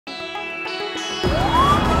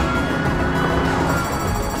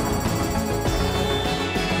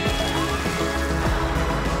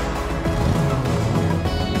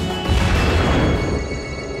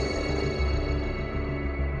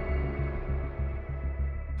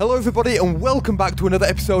Hello everybody and welcome back to another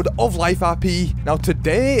episode of Life RP. Now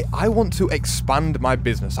today I want to expand my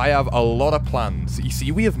business. I have a lot of plans. You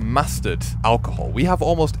see, we have mastered alcohol. We have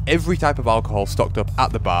almost every type of alcohol stocked up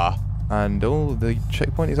at the bar. And oh, the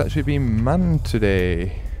checkpoint is actually being manned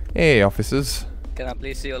today. Hey officers. Can I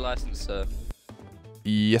please see your license, sir?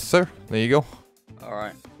 Yes sir, there you go.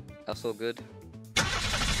 Alright, that's all good.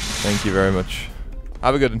 Thank you very much.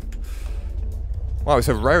 Have a good one. Wow, it's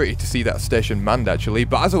a rarity to see that station manned actually,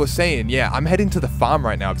 but as I was saying, yeah, I'm heading to the farm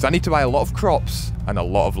right now because I need to buy a lot of crops and a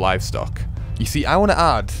lot of livestock. You see, I want to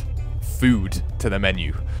add food to the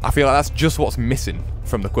menu. I feel like that's just what's missing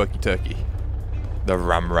from the Quirky Turkey. The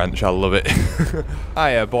Ram Ranch, I love it.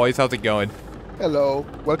 Hiya boys, how's it going? Hello,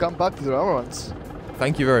 welcome back to the Ram Ranch.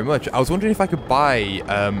 Thank you very much. I was wondering if I could buy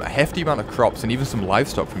a hefty amount of crops and even some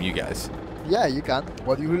livestock from you guys. Yeah, you can.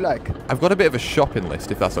 What do you like? I've got a bit of a shopping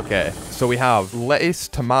list, if that's okay. So we have lettuce,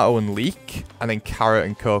 tomato and leek, and then carrot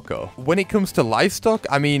and cocoa. When it comes to livestock,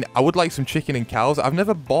 I mean, I would like some chicken and cows. I've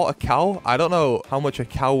never bought a cow. I don't know how much a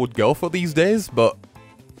cow would go for these days, but...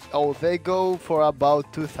 Oh, they go for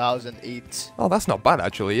about 2,000 each. Oh, that's not bad,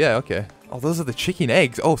 actually. Yeah, okay. Oh, those are the chicken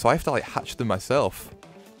eggs. Oh, so I have to, like, hatch them myself.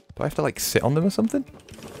 Do I have to, like, sit on them or something?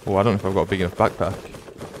 Oh, I don't know if I've got a big enough backpack.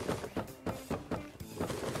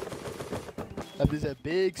 That is a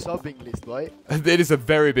big shopping list, boy. It is a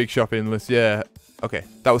very big shopping list, yeah. Okay,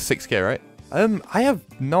 that was 6k, right? I have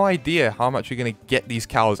no idea how much you're going to get these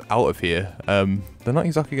cows out of here. They're not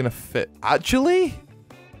exactly going to fit. Actually,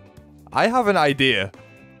 I have an idea.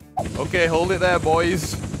 Okay, hold it there,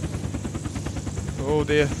 boys. Oh,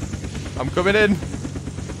 dear. I'm coming in.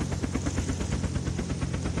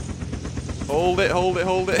 Hold it, hold it,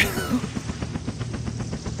 hold it.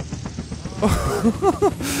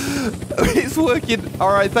 It's working.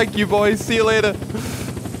 Alright, thank you boys. See you later.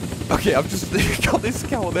 Okay, I've just got this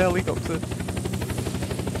cow on the helicopter.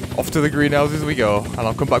 Off to the greenhouses we go, and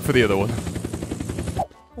I'll come back for the other one.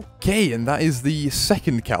 Okay, and that is the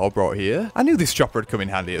second cow brought here. I knew this chopper would come in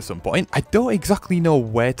handy at some point. I don't exactly know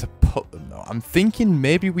where to put them though. I'm thinking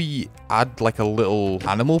maybe we add like a little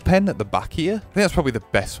animal pen at the back here. I think that's probably the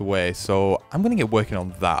best way, so I'm going to get working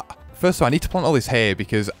on that. First of all, I need to plant all this hay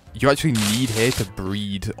because you actually need hay to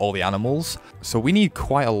breed all the animals. So we need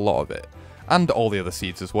quite a lot of it. And all the other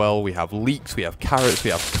seeds as well. We have leeks, we have carrots, we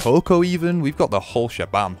have cocoa even. We've got the whole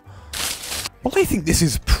shabam. Well, I think this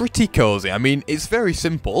is pretty cozy. I mean, it's very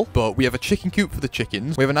simple, but we have a chicken coop for the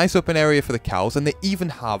chickens. We have a nice open area for the cows, and they even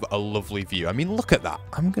have a lovely view. I mean, look at that.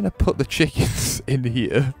 I'm going to put the chickens in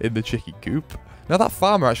here, in the chicken coop. Now, that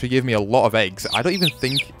farmer actually gave me a lot of eggs. I don't even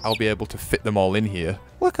think I'll be able to fit them all in here.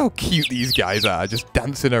 Look how cute these guys are, just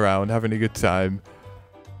dancing around, having a good time.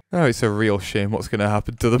 Oh, it's a real shame what's going to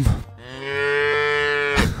happen to them.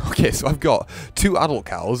 Okay, so I've got 2 adult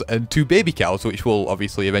cows and 2 baby cows, which will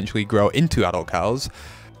obviously eventually grow into adult cows.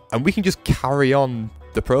 And we can just carry on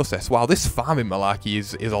the process. Wow, this farming malarkey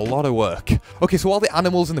is a lot of work. Okay, so while the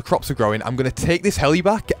animals and the crops are growing, I'm going to take this heli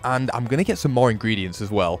back and I'm going to get some more ingredients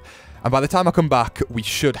as well. And by the time I come back, we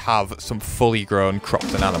should have some fully grown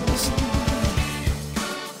crops and animals.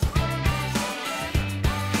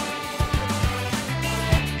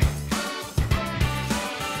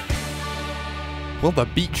 Well, the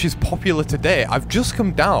beach is popular today. I've just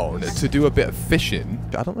come down to do a bit of fishing.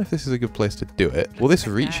 I don't know if this is a good place to do it. Will this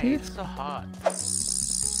reach here? It's so hot.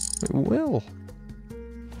 It will.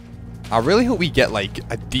 I really hope we get like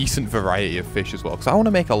a decent variety of fish as well, because I want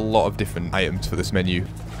to make a lot of different items for this menu.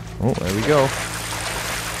 Oh, there we go.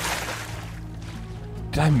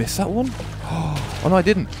 Did I miss that one? Oh, no, I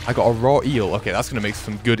didn't. I got a raw eel. Okay, that's going to make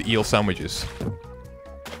some good eel sandwiches.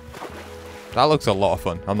 That looks a lot of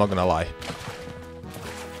fun. I'm not going to lie.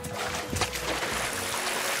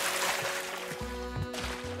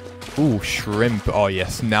 Ooh, shrimp. Oh,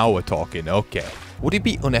 yes. Now we're talking. Okay. Would it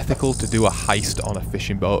be unethical to do a heist on a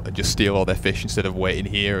fishing boat and just steal all their fish instead of waiting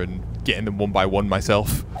here and getting them one by one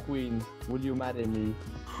myself? Queen, will you marry me?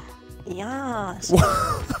 Yes.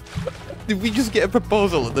 Did we just get a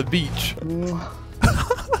proposal at the beach?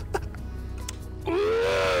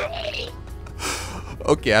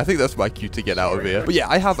 Okay, I think that's my cue to get out of here. But yeah,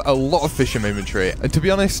 I have a lot of fish in my inventory. And to be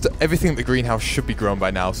honest, everything at the greenhouse should be grown by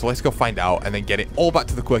now. So let's go find out and then get it all back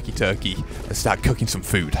to the Quirky Turkey and start cooking some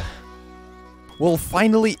food. Well,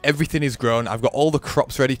 finally, everything is grown. I've got all the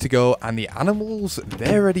crops ready to go, and the animals,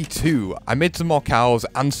 they're ready too. I made some more cows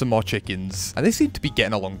and some more chickens, and they seem to be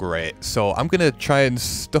getting along great. So I'm going to try and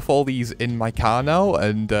stuff all these in my car now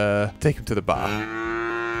and take them to the bar.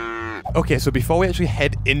 Okay, so before we actually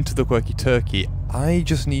head into the Quirky Turkey, I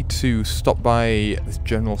just need to stop by this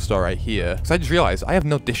general store right here. Because I just realized I have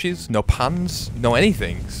no dishes, no pans, no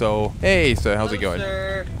anything. So, hey, sir, how's it going?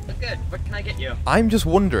 Sir. Good. What can I get you? I'm just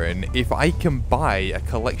wondering if I can buy a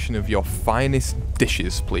collection of your finest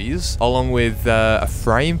dishes, please. Along with a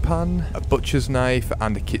frying pan, a butcher's knife,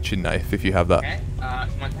 and a kitchen knife, if you have that. Okay.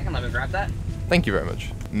 1 second. Let me grab that. Thank you very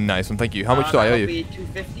much. Nice one, thank you. How much do I owe you? That'll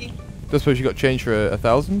be $250. Don't suppose you got change for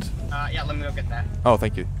 1,000? Yeah, let me go get that. Oh,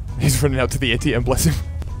 thank you. He's running out to the ATM, bless him.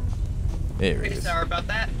 Here he Pretty is. sour about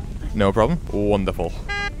that. No problem. Wonderful.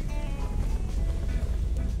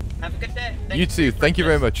 Have a good day. Thank You too. Thank you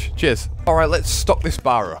very much. Cheers. All right, let's stock this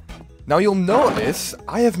bar up. Now you'll notice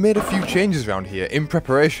I have made a few changes around here in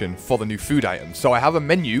preparation for the new food items. So I have a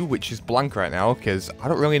menu which is blank right now because I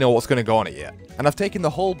don't really know what's going to go on it yet. And I've taken the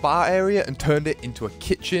whole bar area and turned it into a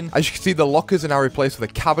kitchen. As you can see, the lockers are now replaced with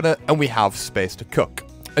a cabinet and we have space to cook.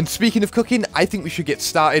 And speaking of cooking, I think we should get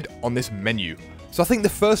started on this menu. So I think the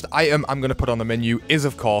first item I'm going to put on the menu is,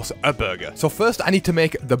 of course, a burger. So first I need to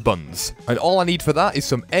make the buns. And all I need for that is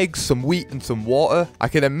some eggs, some wheat, and some water. I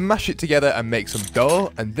can then mash it together and make some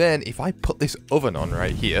dough. And then if I put this oven on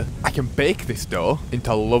right here, I can bake this dough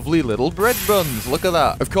into lovely little bread buns. Look at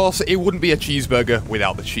that. Of course, it wouldn't be a cheeseburger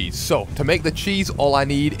without the cheese. So to make the cheese, all I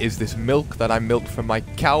need is this milk that I milked from my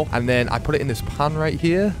cow. And then I put it in this pan right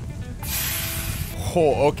here.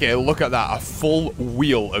 Oh, okay, look at that. A full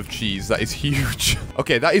wheel of cheese. That is huge.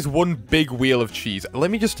 Okay, that is one big wheel of cheese.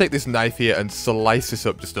 Let me just take this knife here and slice this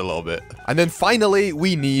up just a little bit. And then finally,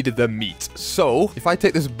 we need the meat. So, if I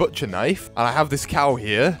take this butcher knife and I have this cow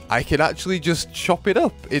here, I can actually just chop it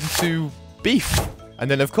up into beef. And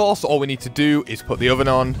then, of course, all we need to do is put the oven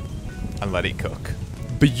on and let it cook.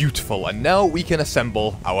 Beautiful. And now we can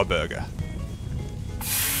assemble our burger.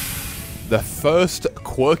 The first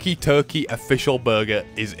Quirky Turkey official burger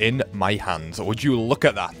is in my hands. Would you look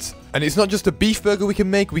at that? And it's not just a beef burger we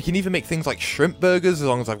can even make things like shrimp burgers as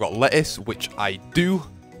long as I've got lettuce, which I do.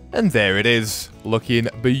 And there it is, looking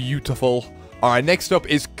beautiful. Alright, next up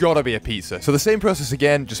is gotta be a pizza. So the same process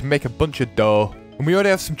again, just make a bunch of dough. And we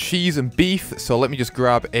already have some cheese and beef, so let me just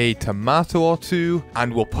grab a tomato or two,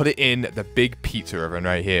 and we'll put it in the big pizza oven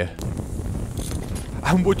right here.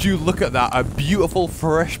 And would you look at that, a beautiful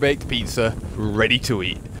fresh baked pizza ready to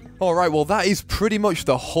eat. Alright, well that is pretty much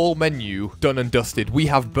the whole menu done and dusted. We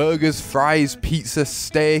have burgers, fries, pizza,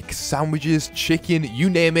 steak, sandwiches, chicken, you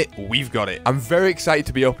name it, we've got it. I'm very excited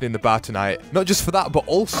to be opening the bar tonight. Not just for that, but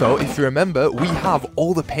also, if you remember, we have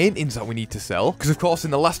all the paintings that we need to sell. Because of course, in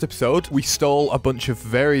the last episode, we stole a bunch of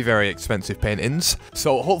very, very expensive paintings.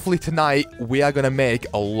 So hopefully tonight, we are going to make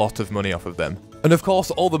a lot of money off of them. And of course,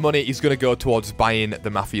 all the money is going to go towards buying the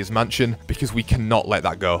Mafia's mansion, because we cannot let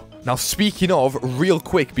that go. Now, speaking of, real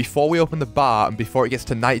quick, before we open the bar and before it gets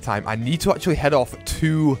to nighttime, I need to actually head off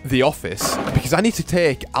to the office, because I need to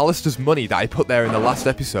take Alistair's money that I put there in the last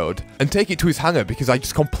episode and take it to his hangar, because I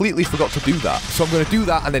just completely forgot to do that. So I'm going to do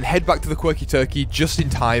that and then head back to the Quirky Turkey just in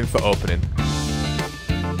time for opening.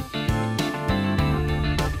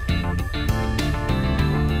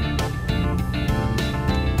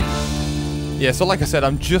 Yeah, so like I said,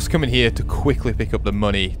 I'm just coming here to quickly pick up the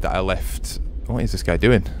money that I left. What is this guy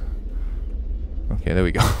doing? Okay, there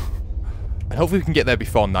we go. And hopefully we can get there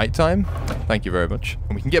before nighttime. Thank you very much.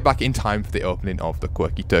 And we can get back in time for the opening of the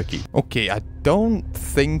Quirky Turkey. Okay, I don't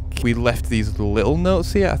think we left these little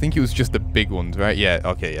notes here. I think it was just the big ones, right? Yeah,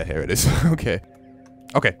 okay, yeah, here it is. Okay.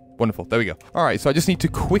 Okay, wonderful. There we go. All right, so I just need to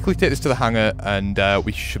quickly take this to the hangar, and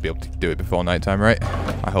we should be able to do it before nighttime, right?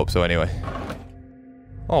 I hope so anyway.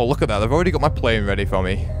 Oh, look at that. They've already got my plane ready for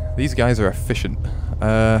me. These guys are efficient.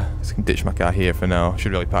 Just can ditch my car here for now.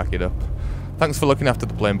 Should really pack it up. Thanks for looking after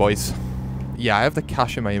the plane, boys. Yeah, I have the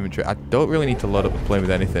cash in my inventory. I don't really need to load up the plane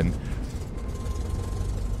with anything.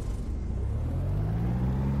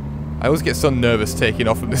 I always get so nervous taking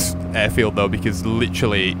off from this airfield, though, because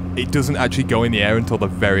literally, it doesn't actually go in the air until the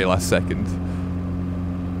very last second.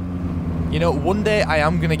 You know, one day I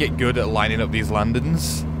am going to get good at lining up these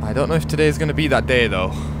landings. I don't know if today's going to be that day,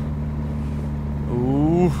 though.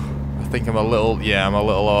 Ooh, I think I'm a little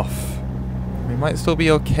off. We might still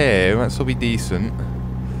be okay. We might still be decent.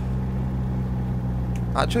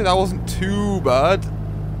 Actually, that wasn't too bad.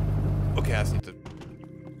 Okay, I just need to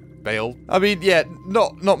bail. I mean, yeah,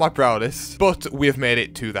 not my proudest, but we have made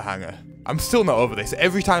it to the hangar. I'm still not over this.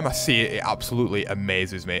 Every time I see it, it absolutely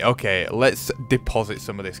amazes me. Okay, let's deposit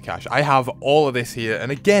some of this cash. I have all of this here,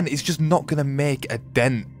 and again, it's just not going to make a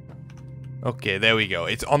dent. Okay, there we go.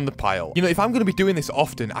 It's on the pile. You know, if I'm going to be doing this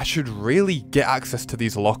often, I should really get access to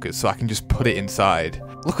these lockers so I can just put it inside.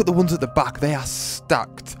 Look at the ones at the back. They are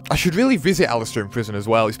stacked. I should really visit Alistair in prison as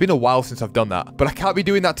well. It's been a while since I've done that. But I can't be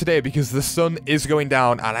doing that today because the sun is going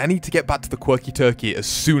down and I need to get back to the Quirky Turkey as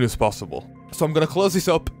soon as possible. So I'm going to close this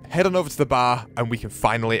up, head on over to the bar, and we can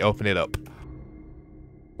finally open it up.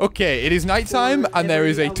 Okay, it is nighttime, and there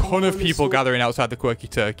is a ton of people gathering outside the Quirky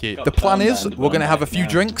Turkey. The plan is, we're going to have a few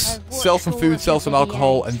drinks, sell some food, sell some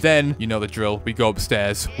alcohol, and then, you know the drill, we go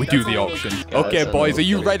upstairs, we do the auction. Okay, boys, are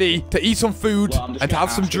you ready to eat some food and to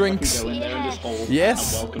have some drinks?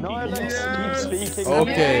 Yes?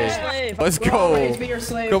 Okay, let's go.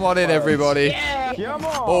 Come on in, everybody.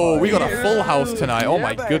 Oh, we got a full house tonight. Oh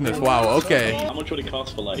my goodness, wow, okay. How much would it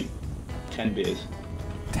cost for like 10 beers?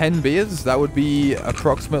 10 beers? That would be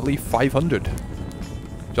approximately 500. Would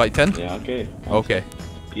you like 10? Yeah, okay. Okay.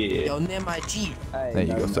 Yeah. There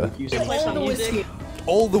you go, sir.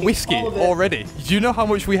 All the whiskey already? Do you know how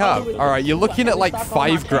much we have? Alright, you're looking at like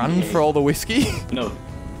 5 grand for all the whiskey? No.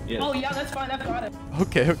 Yeah. Oh yeah, that's fine. I've got it.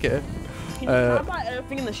 Okay, okay. Can I buy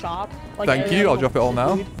everything in the shop? Like, Thank you, I'll drop it all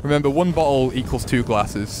now. Remember, 1 bottle equals 2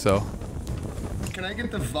 glasses, so... Can I get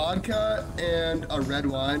the vodka and a red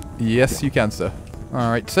wine? Yes, you can, sir.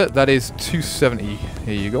 Alright, sir, that is 270.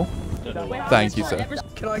 Here you go. Thank you, sir.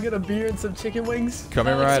 Can I get a beer and some chicken wings?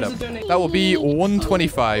 Coming right up. That will be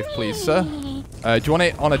 125, please, sir. Do you want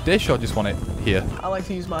it on a dish or just want it here? I like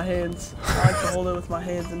to use my hands. I like to hold it with my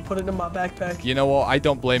hands and put it in my backpack. You know what? I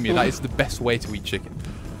don't blame you. That is the best way to eat chicken.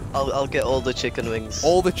 I'll get all the chicken wings.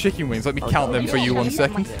 All the chicken wings. Let me count them for you 1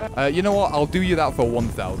 second. You know what? I'll do you that for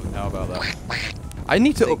 1,000. How about that? I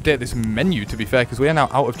need to update this menu, to be fair, because we are now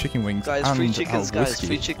out of chicken wings guys, and free chickens, guys. whiskey.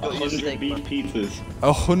 Free chicken. 100 beef pizzas.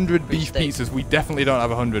 100 beef pizzas. We definitely don't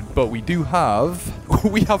have 100, but we do have...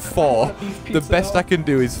 we have 4. The best I can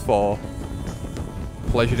do is 4.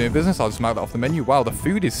 Pleasure doing business. I'll just mark that off the menu. Wow, the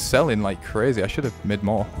food is selling like crazy. I should have made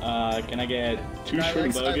more. Can I get 2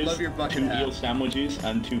 shrimp burgers, 2 eel sandwiches,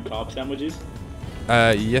 and 2 carb sandwiches?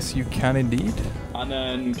 Yes, you can indeed. And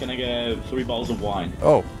then can I get 3 bottles of wine?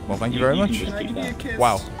 Oh, well, thank you very much. Can I give you a kiss?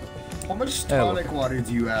 Wow. How much tonic water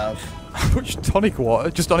do you have? How much tonic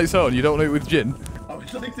water? Just on its own? You don't know it with gin? I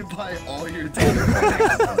would like to buy all your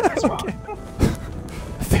tonic water.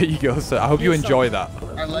 There you go, sir. I hope you enjoy that.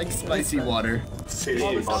 I like spicy water.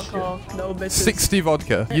 No bitches. 60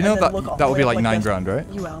 vodka. You know that would be like 9 grand, right?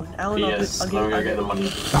 You, Alan. I'll get the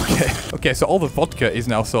money. Okay. Okay, so all the vodka is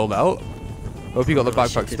now sold out. Hope you got the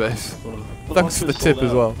backpack space. Thanks for the tip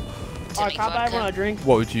as well. Alright, can I buy everyone a drink?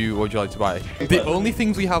 What would you like to buy? The only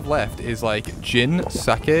things we have left is like gin,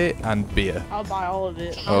 sake, and beer. I'll buy all of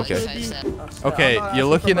it. Okay. Okay, you're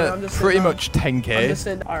looking at pretty much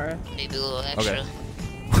 10k. Alright. Okay.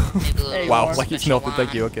 Wow, like it's nothing.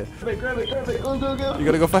 Thank you. Okay. Grab it. Go. You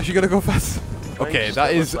gotta go fast. You gotta go fast. Okay,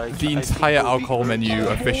 that is the entire alcohol menu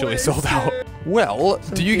officially sold out. Well,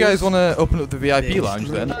 do you guys want to open up the VIP lounge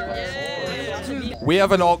then? We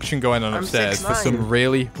have an auction going on upstairs for some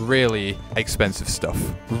really, really expensive stuff.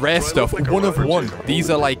 Rare stuff, 1 of 1.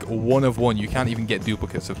 These are like 1 of 1. You can't even get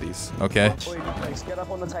duplicates of these, okay?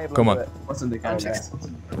 Come on. What's in the counter?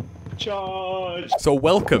 Charge! So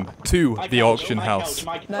welcome to the auction house.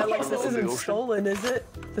 Nylex, this isn't stolen, is it?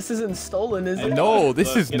 This isn't stolen, is it? No,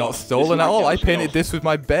 this is not stolen at all. I painted this with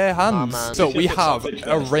my bare hands. So we have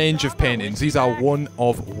a range of paintings. These are 1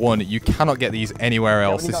 of 1. You cannot get these anywhere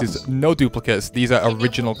else. This is no duplicates. These are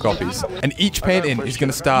original copies. And each painting is going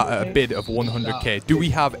to start at a bid of 100k. Do we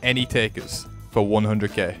have any takers for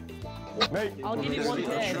 100k? I'll give you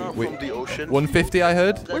 110. Wait, 150 I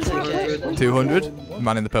heard? 200?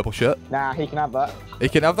 Man in the purple shirt. Nah, he can have that. He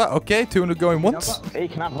can have that? Okay, 200 going once. He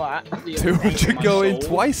can have that. 200 going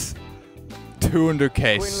twice.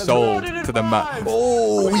 200k sold to the man.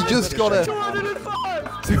 Oh, we just got a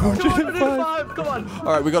 205. Come on.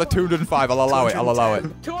 All right, we got a 205. I'll allow it.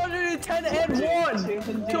 210 and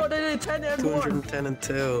 1. 210 and 1. 210 and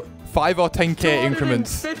 2. 5 or 10k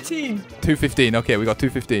increments. 15. 215. Okay, we got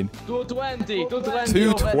 215. 220.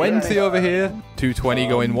 220 over here. 220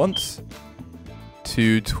 going once.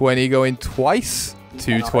 220 going twice.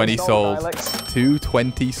 220 sold.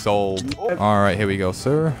 220 sold. All right, here we go,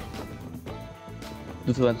 sir.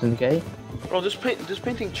 220k. Bro, this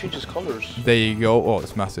painting changes colors. There you go. Oh,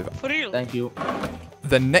 it's massive. Thank you.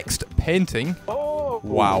 The next painting.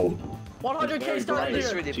 Wow. 100k starting here.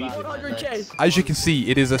 100k. As you can see,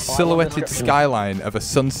 it is a silhouetted skyline of a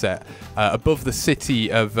sunset above the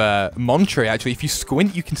city of Monterey. Actually, if you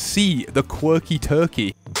squint, you can see the Quirky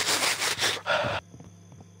Turkey.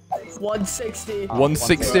 160.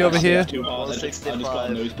 160 over here. Too hard. I just got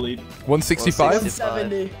a nosebleed. 165.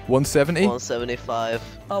 170. 170. 175.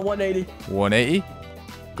 180. 180.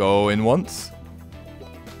 Going once.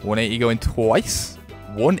 180 going twice.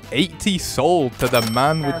 180 sold to the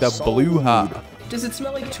man with the blue hat. Does it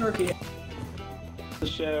smell like turkey?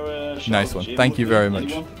 Nice one. Thank you very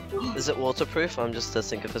much. Is it waterproof? I'm just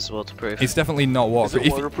testing if it's waterproof. It's definitely not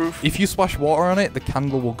waterproof. If you splash water on it, the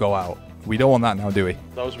candle will go out. We don't want that now, do we?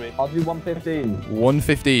 That was me. I'll do 115.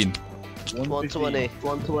 115. 120.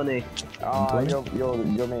 120. You're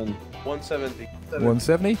mean. 170.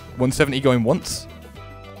 170. 170 going once.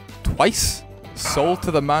 Twice. Sold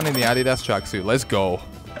to the man in the Adidas tracksuit. Let's go.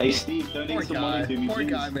 Hey Steve, donate some money to me, Poor please.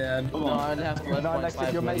 guy, man. Come on.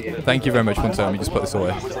 Thank you very much, Monster. Let me just put this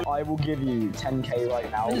away. I will give you 10k right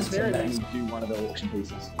now to let me do one of the auction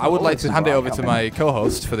pieces. I would like to hand it over to my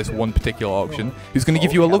co-host for this one particular auction, who's going to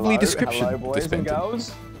give you a lovely description Hello, of boys this and painting.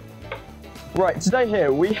 girls. Right, today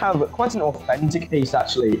here we have quite an authentic piece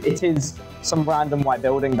actually. It is some random white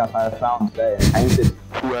building that I have found today and painted.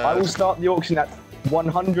 I will start the auction at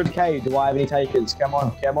 100k. Do I have any takers? Come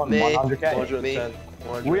on, Me. 100k. 110.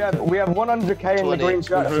 We have 100k in the green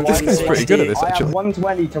shirt. This guy's pretty good at this, I have actually.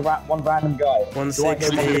 120 to one random guy.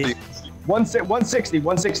 160.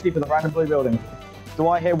 160 for the random blue building. Do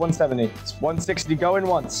I hear 170? 160 going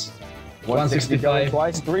once. 160 going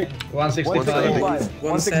twice. 165.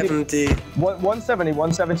 170.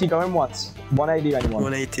 170 going once. 180 anyone.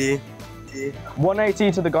 180.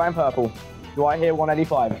 180 to the guy in purple. Do I hear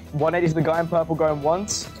 185? 180 to the guy in purple going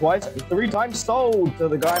once, twice, 3 times sold to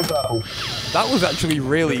the guy in purple. That was actually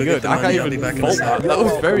really good. I can't even fault that. That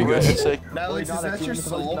was very good. Nylex, is that your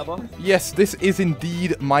soul? Yes, this is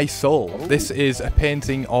indeed my soul. This is a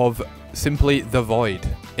painting of simply the void.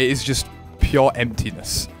 It is just pure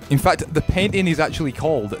emptiness. In fact, the painting is actually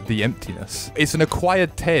called The Emptiness. It's an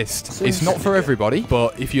acquired taste. It's not for everybody,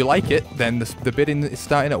 but if you like it, then the bidding is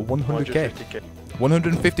starting at 100k.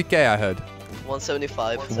 150k, I heard.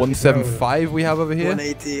 175. 175 we have over here.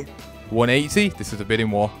 180. 180. This is a bidding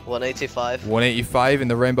war. 185. 185 in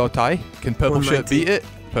the rainbow tie. Can purple shirt beat it?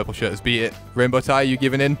 Purple shirt has beat it. Rainbow tie, you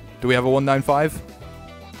giving in? Do we have a 195?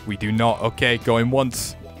 We do not. Okay, going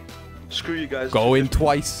once. Screw you guys. Going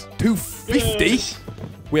twice. 250? Yes.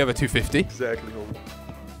 We have a 250. Exactly, homie.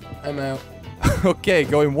 I'm out. Okay,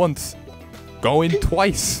 going once. Going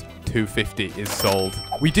twice. 250 is sold.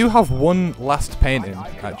 We do have one last painting,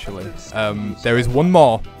 actually. There is one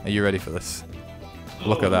more. Are you ready for this?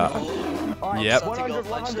 Look at that. Yep.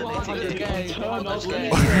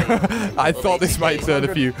 I thought this might turn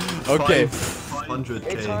a few. Okay.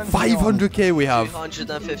 500k we have.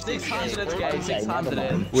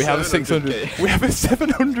 600k. We have a 600. We have a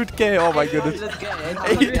 700k. Oh my goodness.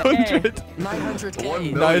 800.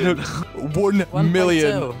 900k. 1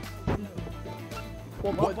 million.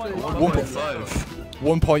 1.5.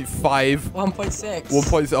 1.5.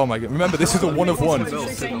 1.6. Oh my god. Remember, this is a one of one.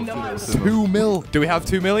 2 mil. Do we have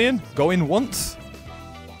 2 million? Going once?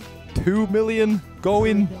 2 million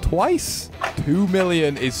going twice? 2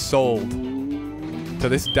 million is sold to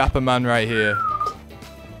this dapper man right here.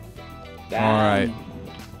 Alright.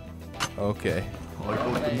 Okay. I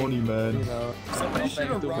got the money, man.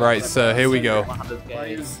 Right, so here we go.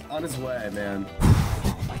 He's on his way, man.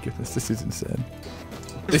 Oh my goodness, this is insane.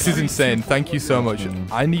 This is insane. Thank you so much.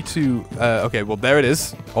 I need to... okay, well, there it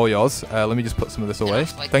is. All yours. Let me just put some of this away.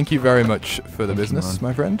 Thank you very much for the business,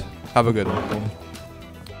 my friend. Have a good one.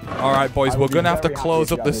 All right, boys, we're going to have to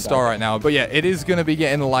close up this store right now. But yeah, it is going to be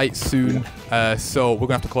getting light soon. So we're going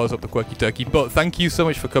to have to close up the Quirky Turkey. But thank you so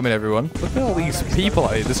much for coming, everyone. Look at all these people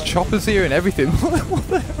out here. There's choppers here and everything. What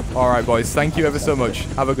the hell? All right, boys. Thank you ever so much.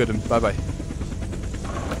 Have a good one. Bye-bye.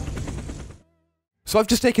 So I've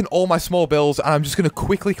just taken all my small bills and I'm just going to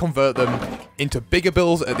quickly convert them into bigger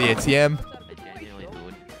bills at the ATM.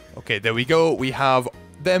 Okay, there we go. We have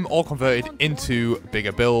them all converted into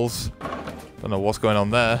bigger bills. Don't know what's going on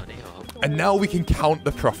there. And now we can count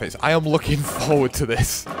the profits. I am looking forward to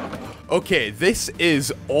this. Okay, this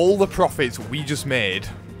is all the profits we just made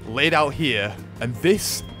laid out here. And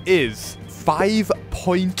this is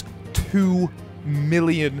 $5.2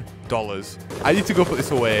 million. I need to go put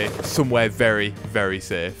this away somewhere very, very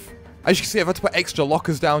safe. As you can see, I've had to put extra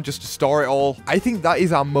lockers down just to store it all. I think that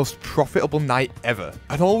is our most profitable night ever.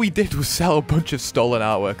 And all we did was sell a bunch of stolen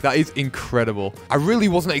artwork. That is incredible. I really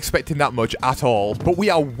wasn't expecting that much at all, but we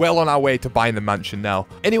are well on our way to buying the mansion now.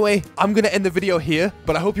 Anyway, I'm going to end the video here,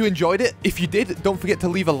 but I hope you enjoyed it. If you did, don't forget to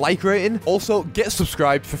leave a like rating. Also, get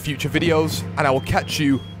subscribed for future videos, and I will catch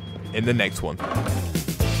you in the next one.